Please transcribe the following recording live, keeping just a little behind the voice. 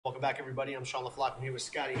Welcome back, everybody. I'm Sean LaFlock. I'm here with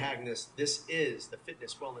Scotty Hagnes. This is the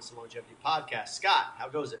Fitness, Wellness, and Longevity Podcast. Scott, how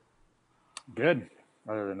goes it? Good.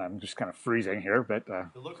 Other than I'm just kind of freezing here, but You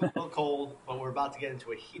look a little cold, but we're about to get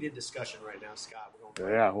into a heated discussion right now, Scott.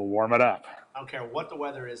 yeah, we'll warm it up. I don't care what the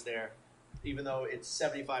weather is there, even though it's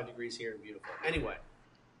 75 degrees here and beautiful. Anyway,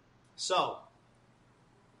 so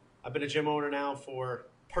I've been a gym owner now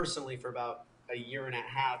personally for about a year and a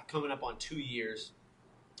half, coming up on 2 years.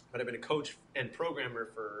 But I've been a coach and programmer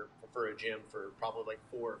for a gym for probably like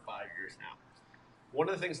 4 or 5 years now. One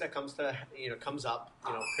of the things that comes up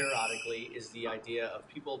periodically is the idea of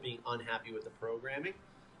people being unhappy with the programming,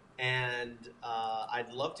 and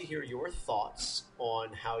I'd love to hear your thoughts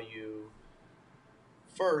on how you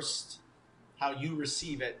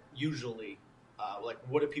receive it usually. Like,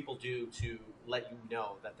 what do people do to let you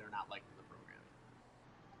know that they're not liking the program?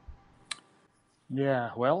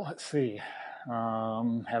 Yeah, well, let's see.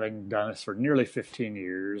 Having done this for nearly 15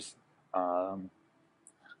 years,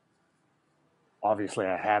 obviously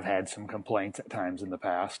I have had some complaints at times in the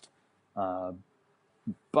past,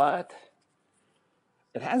 but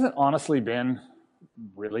it hasn't honestly been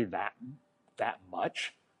really that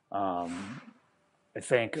much. I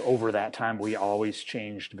think over that time we always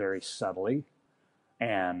changed very subtly,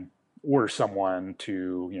 and were someone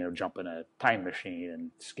to jump in a time machine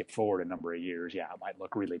and skip forward a number of years, yeah, it might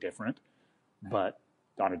look really different, but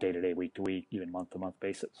on a day-to-day, week-to-week, even month-to-month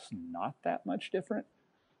basis, not that much different.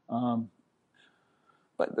 But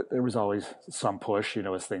there was always some push,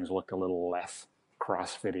 as things looked a little less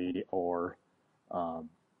CrossFit-y, or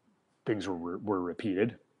things were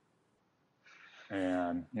repeated.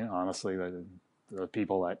 And honestly, the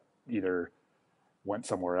people that either went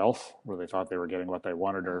somewhere else where they thought they were getting what they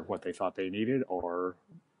wanted or what they thought they needed, or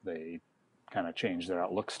they kind of changed their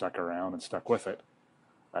outlook, stuck around and stuck with it.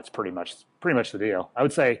 That's pretty much the deal. I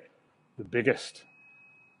would say the biggest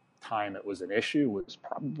time it was an issue was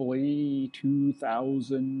probably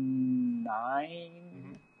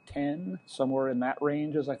 2009, 10, somewhere in that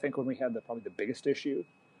range, is I think when we had probably the biggest issue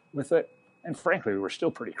with it. And frankly, we were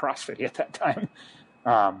still pretty CrossFit at that time.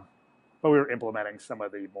 But we were implementing some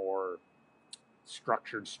of the more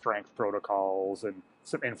structured strength protocols and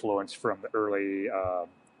some influence from the early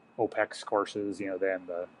OPEX courses, then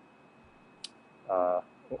the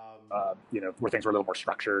where things were a little more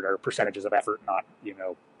structured, or percentages of effort, not,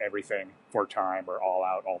 everything for time or all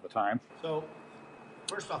out all the time. So,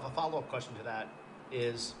 first off, a follow-up question to that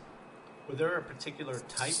is, were there a particular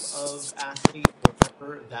type of athlete or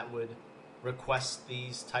member that would request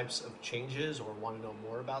these types of changes or want to know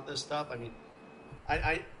more about this stuff? I mean,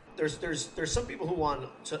 there's some people who want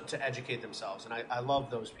to educate themselves, and I love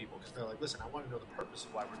those people, because they're like, listen, I want to know the purpose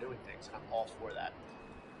of why we're doing things, and I'm all for that.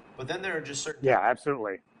 But then there are just certain people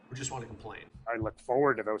absolutely who just want to complain. I look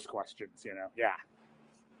forward to those questions, Yeah.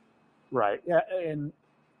 Right. Yeah. And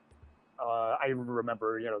I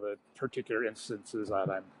remember, the particular instances that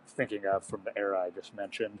I'm thinking of from the era I just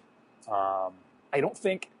mentioned. I don't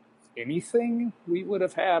think anything we would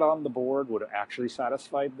have had on the board would have actually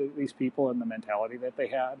satisfied these people and the mentality that they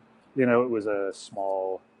had. It was a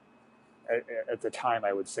small, at the time,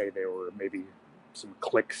 I would say there were maybe some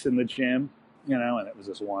cliques in the gym, and it was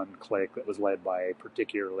this one clique that was led by a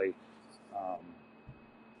particularly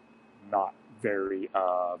not very,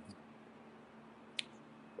 an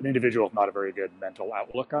individual with not a very good mental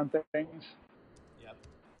outlook on things. Yep.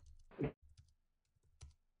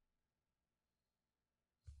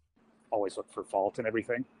 Always look for fault in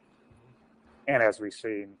everything. And as we've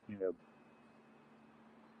seen,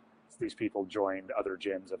 these people joined other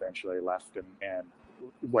gyms, eventually left and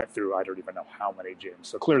went through, I don't even know how many gyms.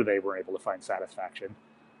 So clearly they weren't able to find satisfaction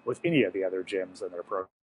with any of the other gyms in their program.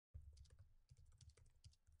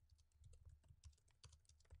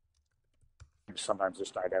 Sometimes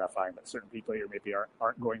just identifying that certain people here maybe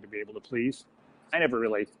aren't going to be able to please. Doesn't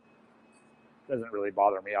really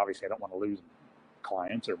bother me. Obviously, I don't want to lose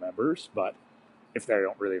clients or members, but if they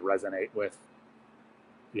don't really resonate with,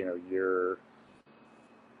 your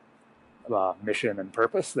mission and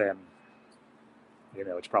purpose, then,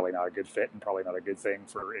 it's probably not a good fit and probably not a good thing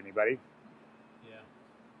for anybody. Yeah.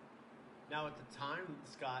 Now, at the time,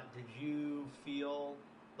 Scott, did you feel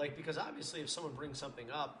like, because obviously if someone brings something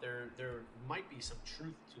up, there might be some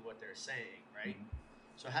truth to what they're saying, right? Mm-hmm.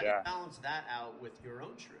 So how do you balance that out with your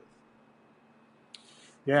own truth?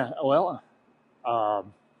 Yeah, well, I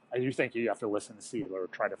do think you have to listen to see, or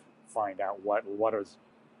try to find out what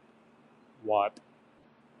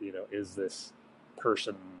is this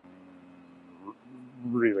person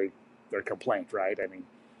really their complaint, right? I mean,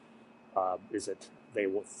 is it they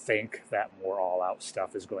will think that more all-out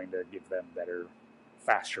stuff is going to give them better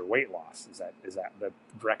faster weight loss? Is that the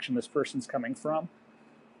direction this person's coming from?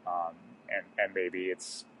 And maybe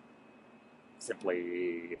it's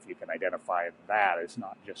simply, if you can identify that, it's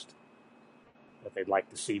not just that they'd like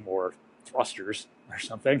to see more thrusters or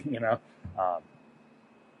something,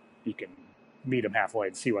 you can meet them halfway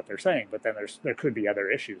and see what they're saying, but then there could be other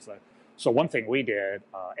issues. So one thing we did,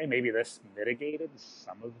 and maybe this mitigated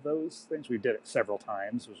some of those things, we did it several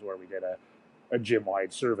times, was where we did a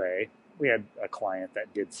gym-wide survey. We had a client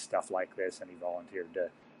that did stuff like this, and he volunteered to,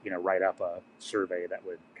 write up a survey that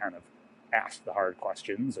would kind of ask the hard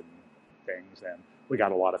questions and things, and we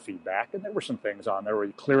got a lot of feedback, and there were some things on there where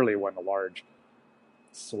clearly when a large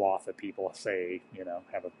swath of people say,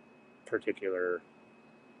 have a particular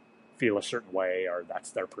feel a certain way, or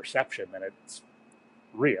that's their perception, then it's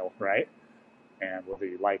real, right? And whether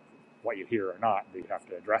you like what you hear or not, you have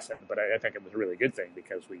to address it. But I think it was a really good thing,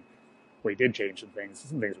 because we did change some things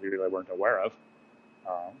we really weren't aware of,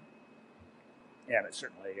 and it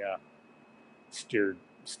certainly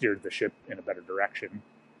steered the ship in a better direction.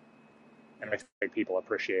 And I think people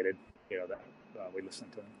appreciated, that we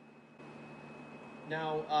listened to them.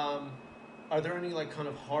 Now, are there any kind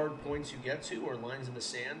of hard points you get to, or lines in the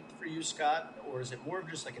sand for you, Scott? Or is it more of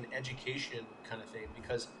just like an education kind of thing?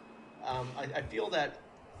 Because I feel that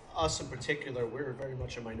us in particular, we're very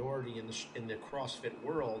much a minority in the CrossFit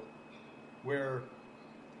world, where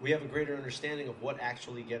we have a greater understanding of what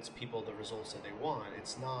actually gets people the results that they want.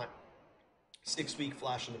 It's not 6-week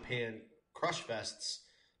flash in the pan crush fests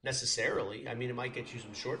necessarily. I mean, it might get you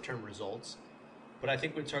some short-term results, but I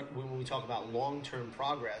think when we talk about long-term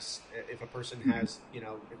progress, if a person has,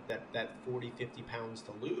 that 40, 50 pounds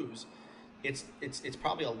to lose, it's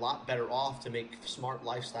probably a lot better off to make smart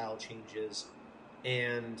lifestyle changes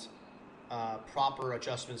and proper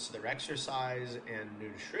adjustments to their exercise and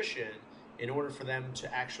nutrition in order for them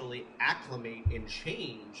to actually acclimate and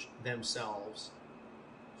change themselves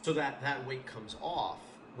so that weight comes off,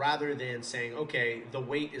 rather than saying, okay, the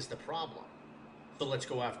weight is the problem, so let's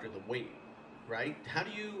go after the weight. Right? How do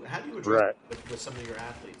you address with some of your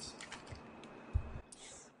athletes?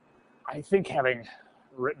 I think having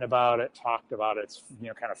written about it, talked about it, it's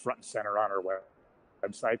kind of front and center on our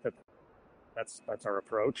website. That's our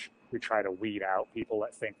approach. We try to weed out people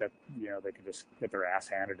that think that they can just get their ass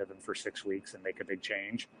handed to them for 6 weeks and make a big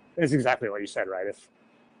change. It's exactly what you said, right? If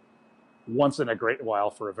once in a great while,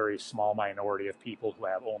 for a very small minority of people who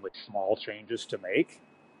have only small changes to make,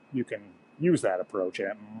 you can use that approach,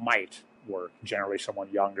 and it might work. Generally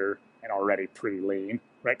someone younger and already pretty lean,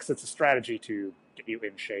 right? Because it's a strategy to get you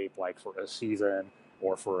in shape, like for a season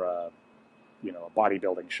or for a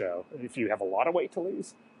bodybuilding show. If you have a lot of weight to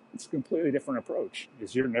lose, it's a completely different approach,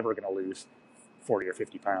 because you're never going to lose 40 or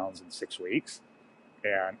 50 pounds in 6 weeks,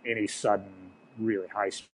 and any sudden really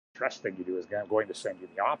high stress thing you do is going to send you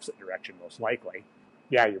the opposite direction, most likely.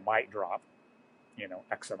 Yeah, you might drop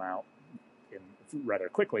X amount in rather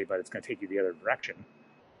quickly, but it's going to take you the other direction.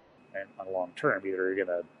 And on long term, either you're going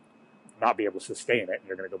to not be able to sustain it, and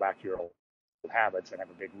you're going to go back to your old habits and have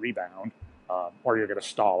a big rebound, or you're going to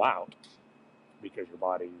stall out because your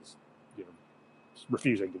body's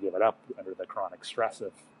refusing to give it up under the chronic stress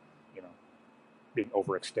of being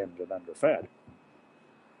overextended and underfed.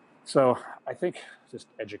 So I think just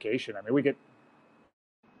education. I mean, we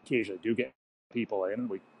occasionally do get people in.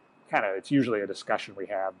 It's usually a discussion we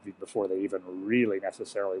have before they even really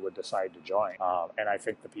necessarily would decide to join. And I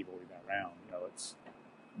think the people we've got around,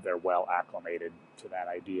 they're well acclimated to that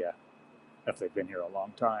idea if they've been here a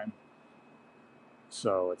long time.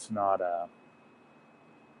 So it's not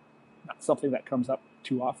something that comes up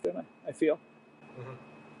too often, I feel. Mm-hmm.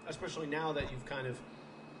 Especially now that you've kind of,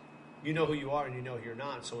 who you are and who you're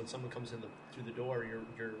not. So when someone comes through the door,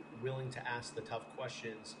 you're willing to ask the tough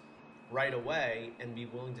questions right away and be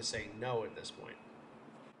willing to say no at this point.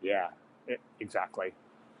 Yeah, exactly.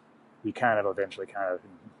 We kind of eventually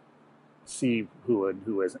see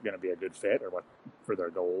who isn't going to be a good fit or what for their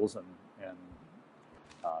goals, and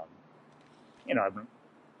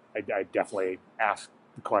I definitely ask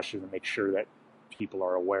the question to make sure that people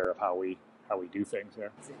are aware of how we do things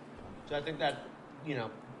there. So I think that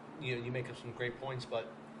you make up some great points,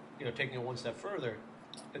 but taking it one step further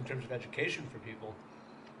in terms of education for people,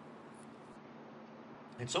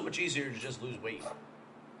 it's so much easier to just lose weight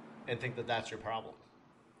and think that that's your problem.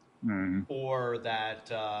 Mm-hmm. Or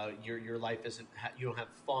that your life isn't, you don't have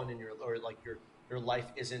fun in your life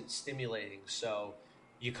isn't stimulating. So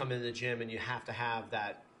you come into the gym and you have to have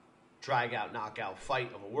that drag out, knockout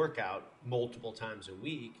fight of a workout multiple times a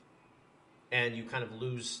week, and you kind of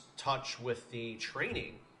lose touch with the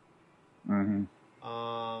training. Mm-hmm.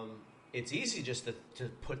 it's easy just to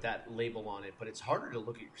put that label on it, but it's harder to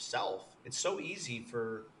look at yourself. It's so easy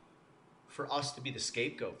for us to be the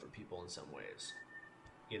scapegoat for people in some ways,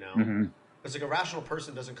 you know? Mm-hmm. Because like a rational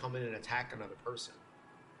person doesn't come in and attack another person,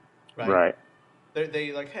 right? Right.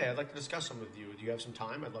 They like, hey, I'd like to discuss something with you. Do you have some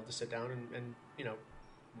time? I'd love to sit down and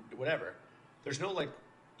whatever. There's no like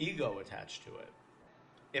ego attached to it.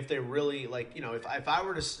 If they really like, if I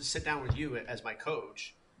were to sit down with you as my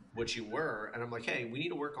coach, which you were, and I'm like, hey, we need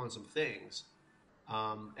to work on some things.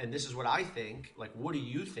 And this is what I think. Like, what do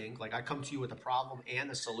you think? Like, I come to you with a problem and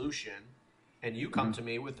a solution, and you come to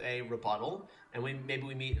me with a rebuttal, and maybe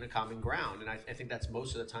we meet in a common ground. And I think that's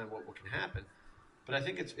most of the time what can happen. But I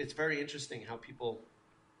think it's very interesting how people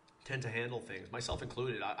tend to handle things, myself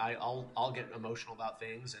included. I'll get emotional about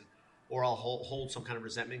things, or I'll hold some kind of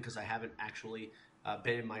resentment because I haven't actually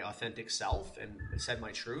been in my authentic self and said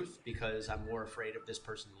my truth, because I'm more afraid of this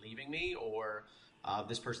person leaving me, or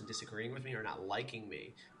this person disagreeing with me, or not liking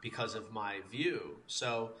me because of my view.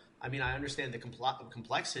 So, I mean, I understand the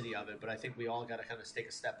complexity of it, but I think we all got to kind of take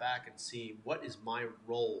a step back and see, what is my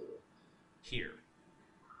role here?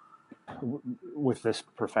 With this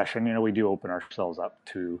profession, we do open ourselves up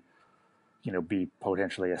to, be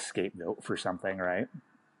potentially a scapegoat for something, right?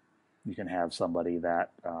 You can have somebody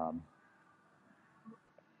that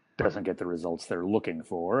doesn't get the results they're looking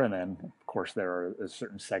for, and then, of course, there are a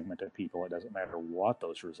certain segment of people, it doesn't matter what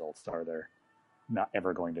those results are, they're not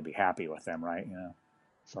ever going to be happy with them, right?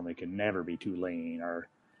 Somebody can never be too lean, or,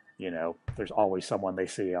 there's always someone they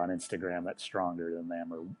see on Instagram that's stronger than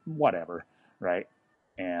them, or whatever, right?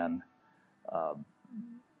 And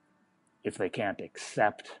if they can't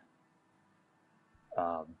accept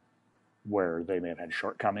where they may have had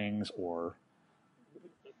shortcomings, or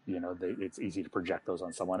it's easy to project those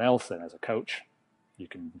on someone else. And as a coach, you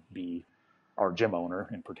can be, or gym owner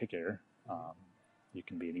in particular, you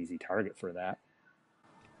can be an easy target for that.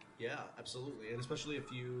 Yeah, absolutely, and especially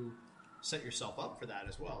if you set yourself up for that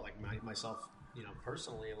as well. Like myself,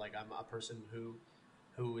 personally, like I'm a person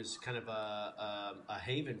who is kind of a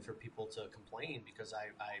haven for people to complain, because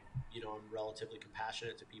I'm relatively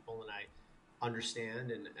compassionate to people, and I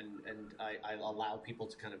understand and I allow people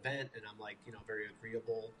to kind of vent, and I'm like, very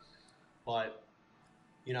agreeable. But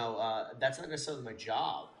that's not necessarily my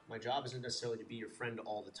job. My job isn't necessarily to be your friend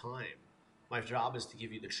all the time. My job is to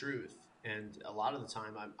give you the truth, and a lot of the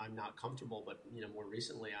time I'm not comfortable, but more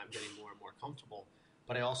recently I'm getting more and more comfortable.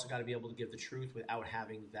 But I also got to be able to give the truth without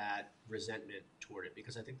having that resentment toward it,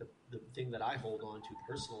 because I think the thing that I hold on to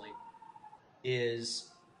personally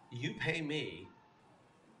is, you pay me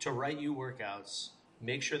to write you workouts,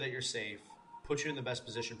 make sure that you're safe, put you in the best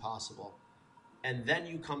position possible, and then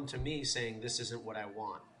you come to me saying, this isn't what I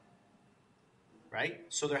want, right?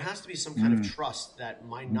 So there has to be some kind of trust that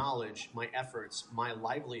my knowledge, my efforts, my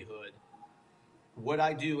livelihood, what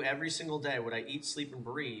I do every single day, what I eat, sleep, and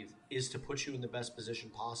breathe, is to put you in the best position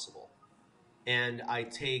possible. And I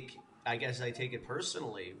guess I take it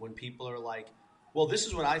personally when people are like, well, this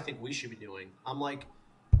is what I think we should be doing. I'm like,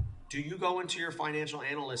 do you go into your financial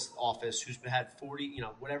analyst office who's had 40,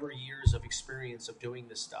 whatever years of experience of doing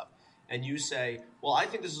this stuff, and you say, well, I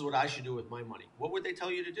think this is what I should do with my money? What would they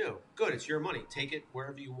tell you to do? Good, it's your money. Take it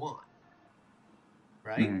wherever you want,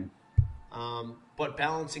 right? But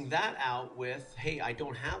balancing that out with, hey, I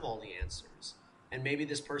don't have all the answers. And maybe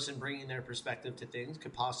this person bringing their perspective to things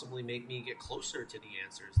could possibly make me get closer to the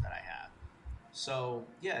answers that I have. So,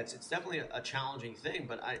 yeah, it's definitely a challenging thing,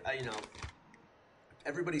 but I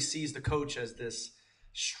everybody sees the coach as this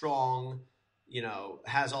strong,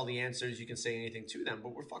 has all the answers, you can say anything to them,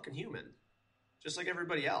 but we're fucking human, just like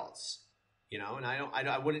everybody else, and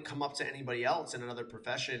I wouldn't come up to anybody else in another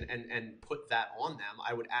profession and put that on them.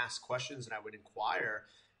 I would ask questions, and I would inquire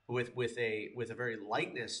with a very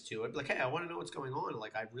lightness to it, like, hey, I want to know what's going on.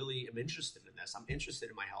 Like, I really am interested in this. I'm interested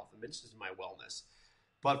in my health. I'm interested in my wellness.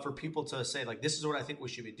 But for people to say, like, this is what I think we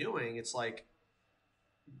should be doing, it's like,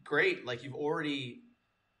 great. Like, you've already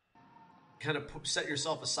kind of set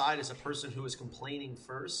yourself aside as a person who is complaining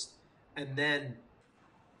first and then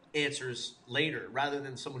answers later, rather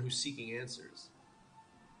than someone who's seeking answers.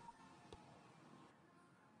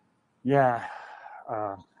 Yeah.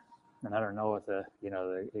 And I don't know what the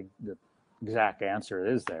exact answer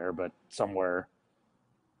is there, but somewhere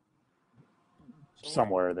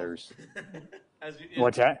there's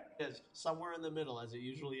what's that? Is somewhere in the middle, as it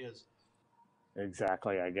usually is.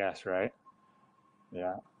 Exactly, I guess, right?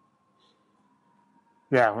 Yeah.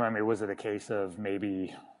 Yeah, I mean, was it a case of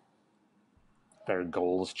maybe their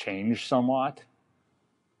goals changed somewhat,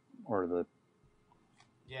 or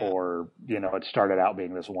it started out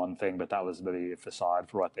being this one thing, but that was the facade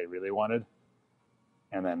for what they really wanted,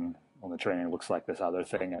 and then when the training looks like this other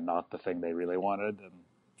thing and not the thing they really wanted, and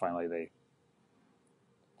finally they,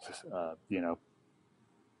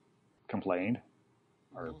 complained.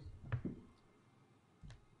 Or,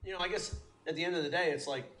 I guess at the end of the day, it's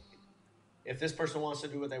like, if this person wants to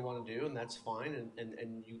do what they want to do, and that's fine,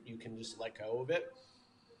 and you can just let go of it.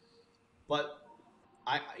 But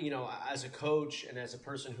as a coach and as a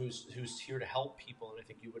person who's here to help people, and I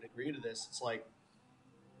think you would agree to this, it's like,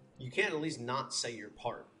 you can't at least not say your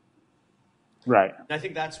part. right. And I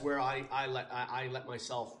think that's where I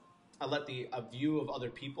let the view of other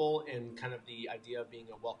people and kind of the idea of being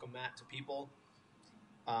a welcome mat to people,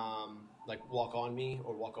 like walk on me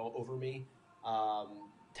or walk over me,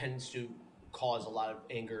 tends to cause a lot of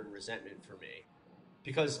anger and resentment for me,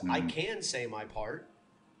 because I can say my part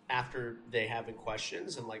after they having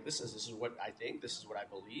questions and like, this is what I think, this is what I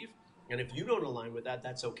believe, and if you don't align with that,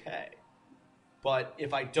 that's okay. But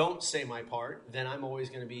if I don't say my part, then I'm always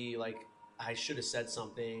going to be like, I should have said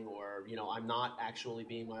something, or I'm not actually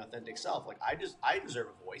being my authentic self. Like, I deserve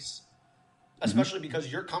a voice, especially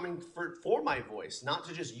because you're coming for my voice, not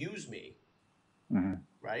to just use me,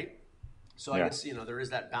 right? So I guess there is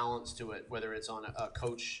that balance to it, whether it's on a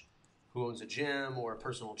coach who owns a gym or a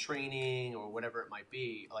personal training or whatever it might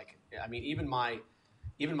be. Like, I mean, even my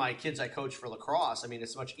kids I coach for lacrosse, I mean,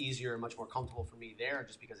 it's much easier and much more comfortable for me there,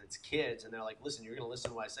 just because it's kids and they're like, listen, you're going to listen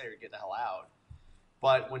to what I say or get the hell out.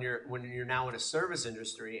 But when you're now in a service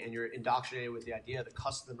industry and you're indoctrinated with the idea the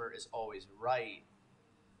customer is always right,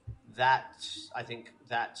 I think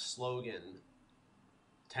that slogan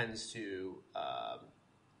tends to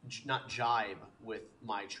not jibe with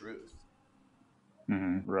my truth.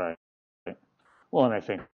 Right. Well, and I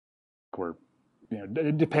think we're,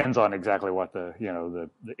 it depends on exactly what the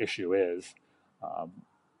issue is.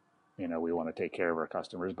 We want to take care of our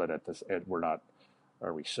customers, but we're not,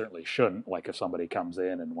 or we certainly shouldn't. Like, if somebody comes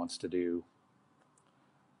in and wants to do,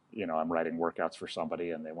 I'm writing workouts for somebody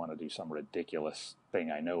and they want to do some ridiculous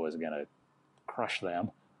thing I know is going to crush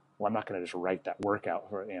them. Well, I'm not going to just write that workout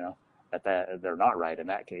for, that they're not right in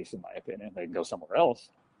that case, in my opinion. They can go somewhere else,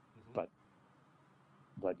 but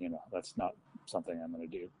that's not something I'm going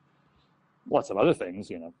to do. Lots of other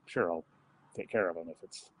things, sure, I'll take care of them if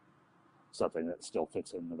it's something that still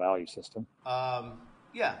fits in the value system.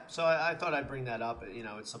 Yeah, so I thought I'd bring that up.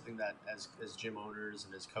 It's something that as gym owners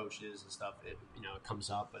and as coaches and stuff, it comes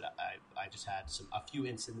up. But I just had a few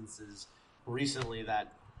incidences recently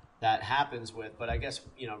that happens with. But I guess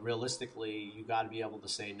realistically, you got to be able to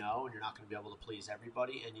say no, and you're not going to be able to please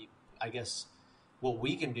everybody. And I guess what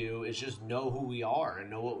we can do is just know who we are and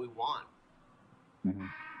know what we want. And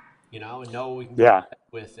know what we can get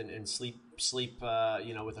with and sleep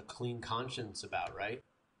with a clean conscience about, right?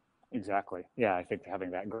 Exactly. Yeah, I think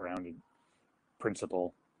having that grounded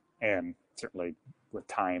principle, and certainly with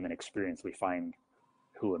time and experience, we find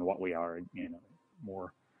who and what we are,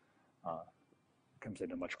 more comes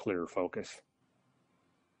into much clearer focus.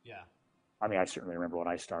 Yeah. I mean, I certainly remember when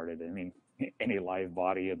I started. I mean, any live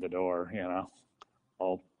body at the door,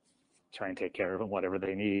 I'll try and take care of them, whatever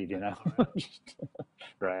they need,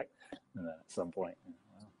 right. And then at some point,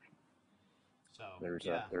 so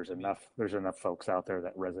there's enough folks out there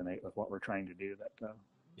that resonate with what we're trying to do that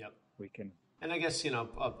we can. And I guess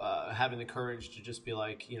having the courage to just be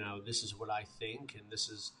like, this is what I think, and this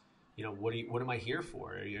is what am I here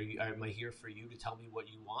for? Am I here for you to tell me what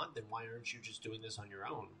you want? Then why aren't you just doing this on your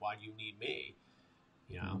own? Why do you need me?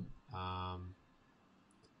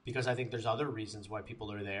 Because I think there's other reasons why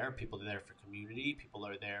people are there. People are there for community. People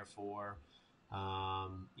are there for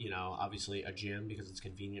obviously a gym because it's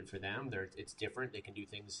convenient for them. It's different. They can do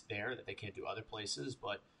things there that they can't do other places.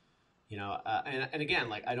 But, and again,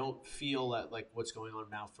 like, I don't feel that like what's going on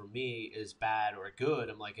now for me is bad or good.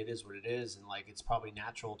 I'm like, it is what it is. And like, it's probably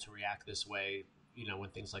natural to react this way, when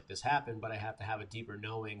things like this happen, but I have to have a deeper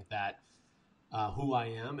knowing that who I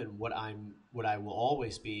am and what I will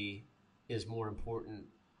always be is more important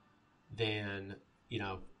than,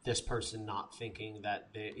 this person not thinking that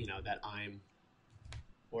that I'm,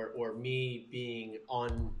 or me being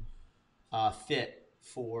fit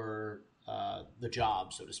for the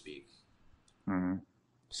job, so to speak.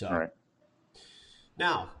 So right.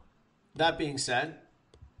 Now, that being said,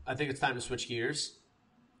 I think it's time to switch gears.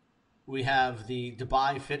 We have the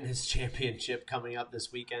Dubai Fitness Championship coming up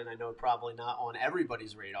this weekend. I know probably not on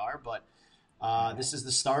everybody's radar, but this is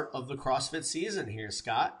the start of the CrossFit season here,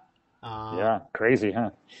 Scott. Crazy,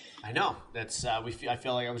 huh? I know. That's I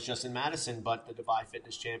feel like I was just in Madison, but the Dubai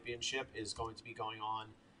Fitness Championship is going to be going on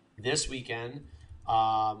this weekend.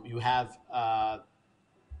 You have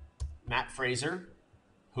Matt Fraser,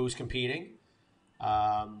 who's competing.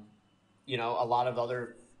 A lot of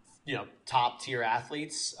other top tier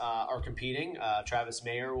athletes are competing. Travis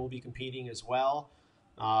Mayer will be competing as well.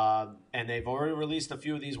 And they've already released a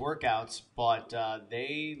few of these workouts, but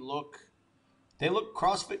they look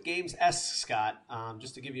CrossFit Games-esque, Scott.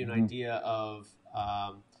 Just to give you an idea of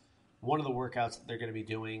one of the workouts that they're going to be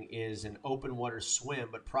doing is an open water swim.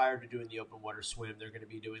 But prior to doing the open water swim, they're going to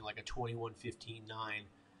be doing like a 21-15-9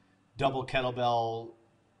 double kettlebell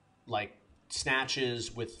like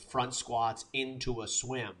snatches with front squats into a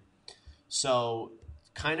swim. So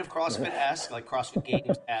kind of CrossFit-esque, like CrossFit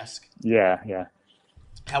Games-esque. Yeah.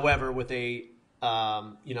 However, with a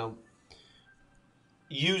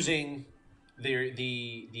using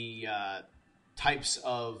the types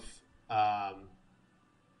of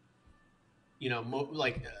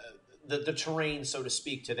the terrain, so to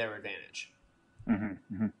speak, to their advantage.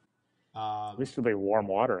 At least it'll be warm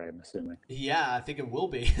water, I'm assuming. Yeah, I think it will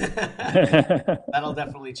be. That'll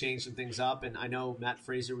definitely change some things up. And I know Matt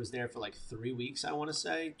Fraser was there for like 3 weeks, I want to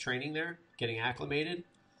say, training there, getting acclimated.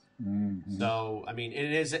 So, I mean,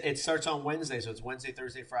 it starts on Wednesday. So it's Wednesday,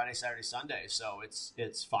 Thursday, Friday, Saturday, Sunday. So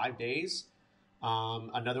it's 5 days.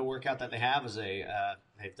 Another workout that they have is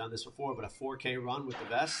they've done this before, but a 4K run with the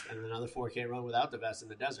vest and another 4K run without the vest in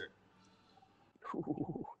the desert.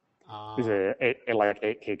 Is it like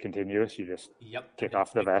 8K continuous? You just kick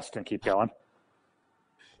off the vest and keep going?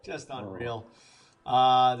 Just unreal.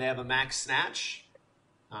 They have a max snatch.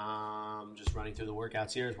 Just running through the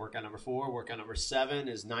workouts here is workout number 4. Workout number 7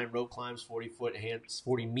 is 9 rope climbs, 40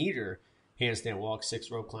 meter handstand walk, 6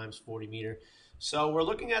 rope climbs, 40 meter. So we're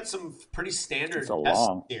looking at some pretty standard tests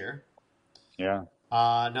here. Yeah.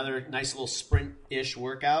 Another nice little sprint-ish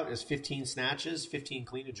workout is 15 snatches, 15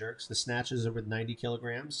 clean and jerks. The snatches are with 90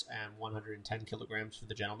 kilograms and 110 kilograms for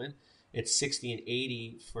the gentlemen. It's 60 and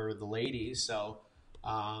 80 for the ladies. So,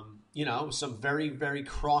 some very, very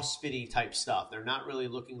CrossFit-y type stuff. They're not really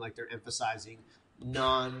looking like they're emphasizing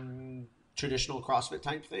non-traditional CrossFit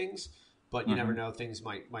type things, but you never know. Things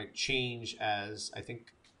might change as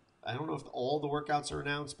I don't know if all the workouts are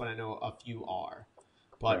announced, but I know a few are.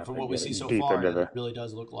 But from what we see so far, it really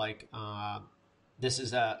does look like this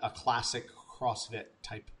is a classic CrossFit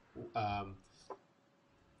type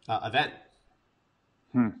event.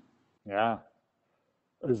 Yeah.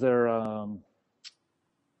 Is there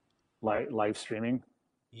live streaming?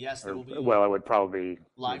 Yes, there will be. Well, it would probably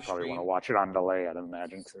live probably stream. want to watch it on delay, I'd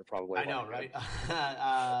imagine, because they're probably. I know, right?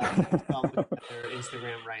 Their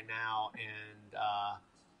Instagram right now and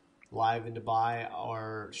live in Dubai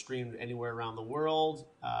or streamed anywhere around the world.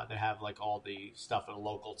 They have like all the stuff in a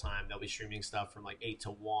local time. They'll be streaming stuff from like 8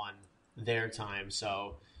 to 1 their time.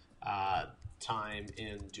 So time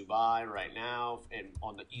in Dubai right now and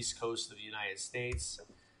on the East Coast of the United States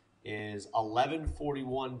is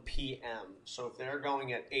 11:41 p.m. So if they're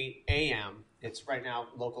going at 8 a.m., it's right now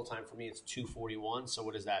local time for me. It's 2:41. So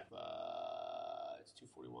what is that? It's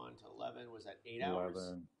 2:41 to 11. Was that 8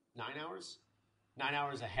 hours? 9 hours? 9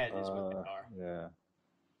 hours ahead is what they are. Yeah.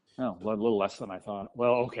 Oh, a little less than I thought.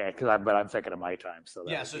 Well, okay, but I'm thinking of my time. So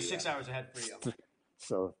so 6 hours ahead for you.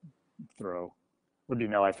 So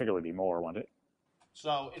I think it would be more, wouldn't it?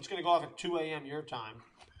 So it's going to go off at 2 a.m. your time,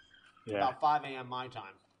 about 5 a.m. my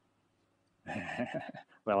time.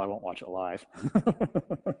 Well, I won't watch it live.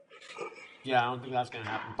 Yeah, I don't think that's going to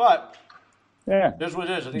happen. But here's what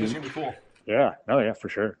it is. I think it's going to be cool. Yeah. Oh, yeah, for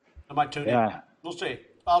sure. I might tune in. We'll see.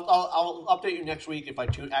 I'll update you next week if I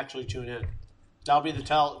actually tune in. That'll be the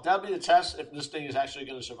test if this thing is actually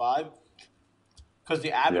going to survive. Because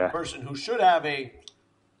the avid person who should have a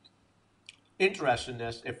interest in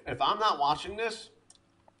this, if I'm not watching this,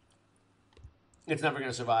 it's never going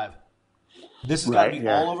to survive. This has got to be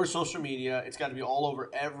all over social media. It's got to be all over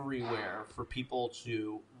everywhere for people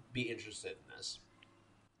to be interested in this.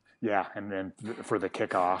 Yeah, and then for the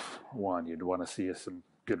kickoff one, you'd want to see some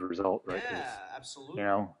good result, right? Yeah, absolutely.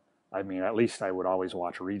 I mean, at least I would always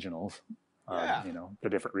watch regionals, the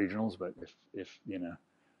different regionals. But if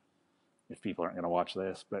people aren't going to watch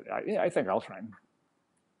this, but I think I'll try and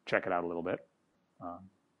check it out a little bit.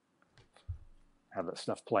 Have that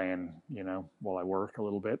stuff playing, while I work a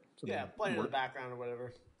little bit. So playing in the background or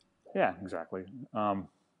whatever. Yeah, exactly.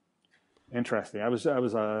 Interesting. I was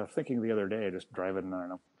thinking the other day, just driving, I don't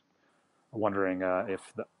know, wondering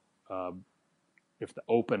if the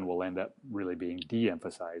Open will end up really being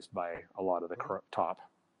de-emphasized by a lot of the top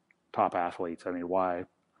athletes. I mean, why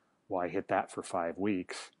hit that for 5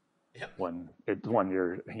 weeks when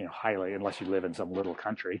you're highly, unless you live in some little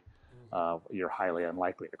country, you're highly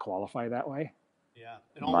unlikely to qualify that way. Yeah,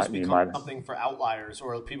 it almost becomes something for outliers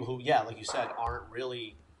or people who, like you said, aren't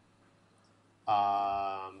really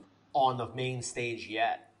on the main stage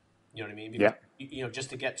yet. You know what I mean? Because just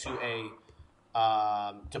to get to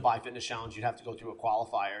to buy Fitness Challenge, you'd have to go through a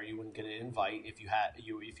qualifier. You wouldn't get an invite if you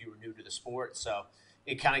were new to the sport. So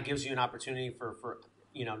it kind of gives you an opportunity for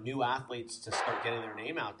new athletes to start getting their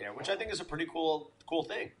name out there, which I think is a pretty cool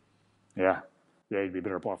thing. Yeah. Yeah, you'd be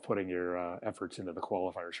better off putting your efforts into the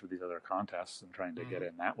qualifiers for these other contests and trying to get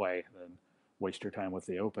in that way than waste your time with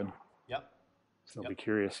the Open. Yep. So I'll be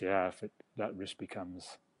curious, if that just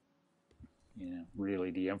becomes,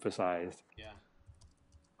 really de-emphasized. Yeah.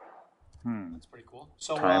 That's pretty cool.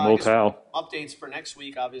 So time will tell. Updates for next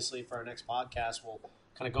week, obviously, for our next podcast, we'll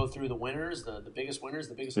kind of go through the winners, the biggest winners,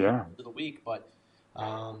 the biggest winners of the week. But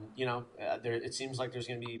it seems like there's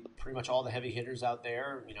going to be pretty much all the heavy hitters out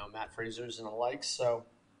there, Matt Fraser's and the likes. So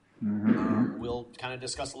we'll kind of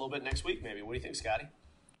discuss a little bit next week, maybe. What do you think, Scotty?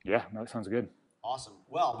 Yeah, that sounds good. Awesome.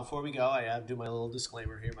 Well, before we go, I have to do my little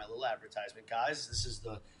disclaimer here, my little advertisement. Guys, this is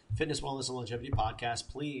the Fitness, Wellness, and Longevity Podcast.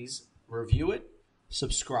 Please review it,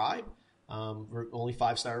 subscribe. Only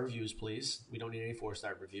 5-star reviews, please. We don't need any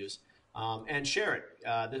 4-star reviews. And share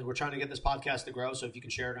it. We're trying to get this podcast to grow, so if you can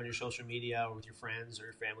share it on your social media or with your friends or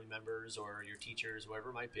your family members or your teachers, whatever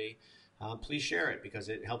it might be, please share it because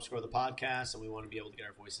it helps grow the podcast, and we want to be able to get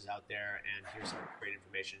our voices out there and hear some great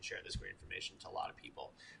information and share this great information to a lot of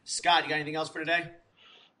people. Scott, you got anything else for today?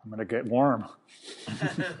 I'm going to get warm.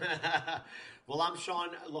 Well, I'm Sean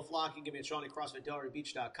LaFlock. You can get me at Sean at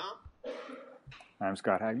CrossFitDelrabeach.com. I'm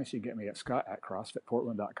Scott Hagnes. You can get me at Scott at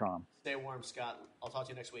CrossFitPortland.com. Stay warm, Scott. I'll talk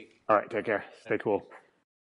to you next week. All right. Take care. Stay cool.